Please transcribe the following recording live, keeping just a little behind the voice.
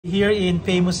Here in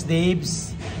Famous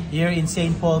Dave's, here in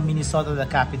St. Paul, Minnesota, the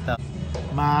capital.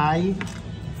 My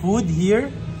food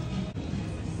here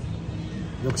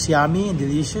looks yummy and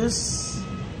delicious.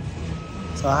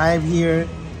 So I have here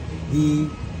the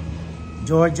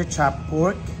Georgia chopped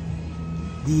pork,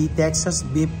 the Texas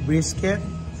beef brisket,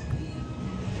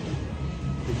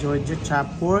 the Georgia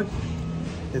chopped pork,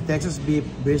 the Texas beef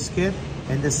brisket,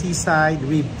 and the seaside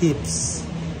rib tips.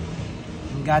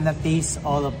 I'm gonna taste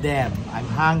all of them. I'm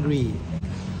hungry.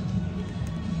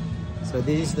 So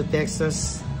this is the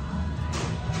Texas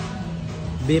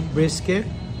beef brisket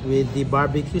with the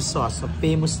barbecue sauce of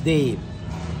Famous Dave.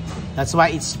 That's why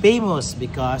it's famous,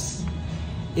 because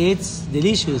it's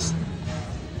delicious.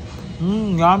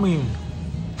 Yummy.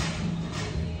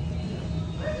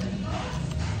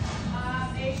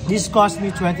 This cost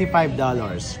me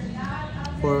 $25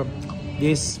 for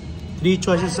these 3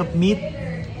 choices of meat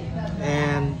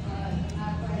and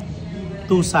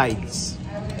 2 sides.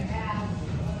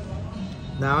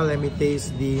 Now let me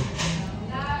taste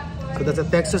so that's a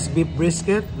Texas beef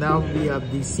brisket. Now we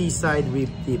have the seaside rib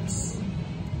tips.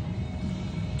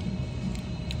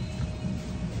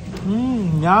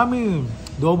 Yummy,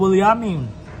 double yummy.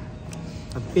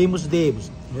 At Famous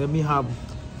Dave's. Let me have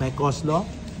my coleslaw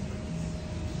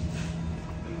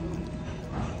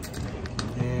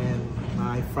and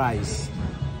my fries.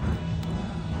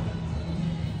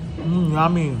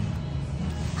 Yummy.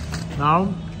 Now,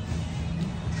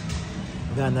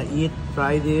 I'm gonna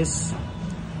try this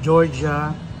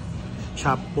Georgia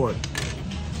chopped pork.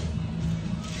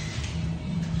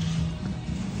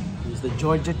 This is the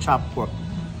Georgia chopped pork.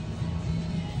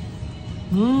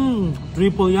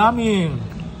 Triple yummy.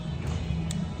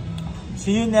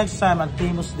 See you next time at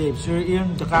Famous Dave's. You're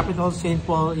in the capital, St.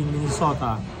 Paul in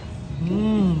Minnesota.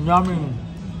 Yummy.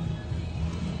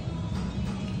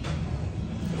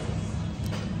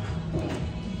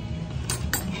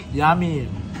 Yummy.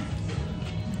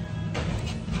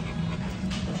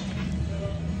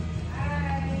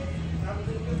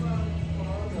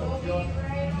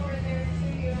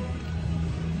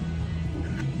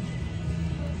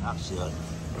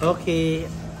 Okay,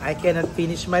 I cannot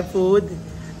finish my food,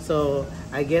 so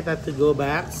I get up to go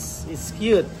back. It's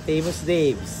cute. Famous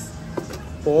Dave's.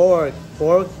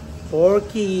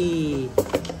 Porky.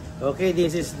 Okay,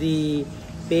 this is the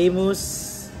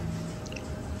famous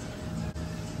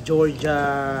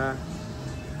Georgia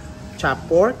chopped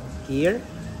pork here.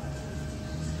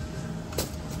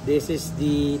 This is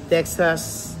the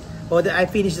Texas. I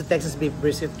finished the Texas beef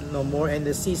brisket no more, and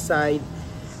the seaside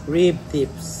rib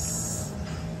tips.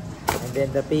 And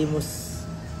then the famous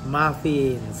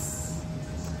muffins.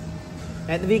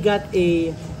 And we got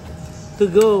a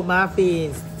to-go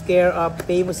muffins care of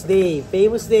Famous Dave.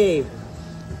 Famous Dave.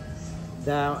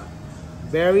 The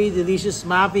very delicious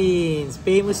muffins.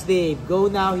 Famous Dave. Go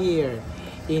now here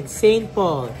in St.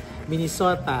 Paul,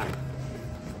 Minnesota.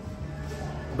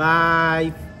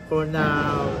 Bye for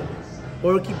now.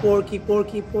 Porky, porky,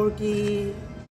 porky, porky.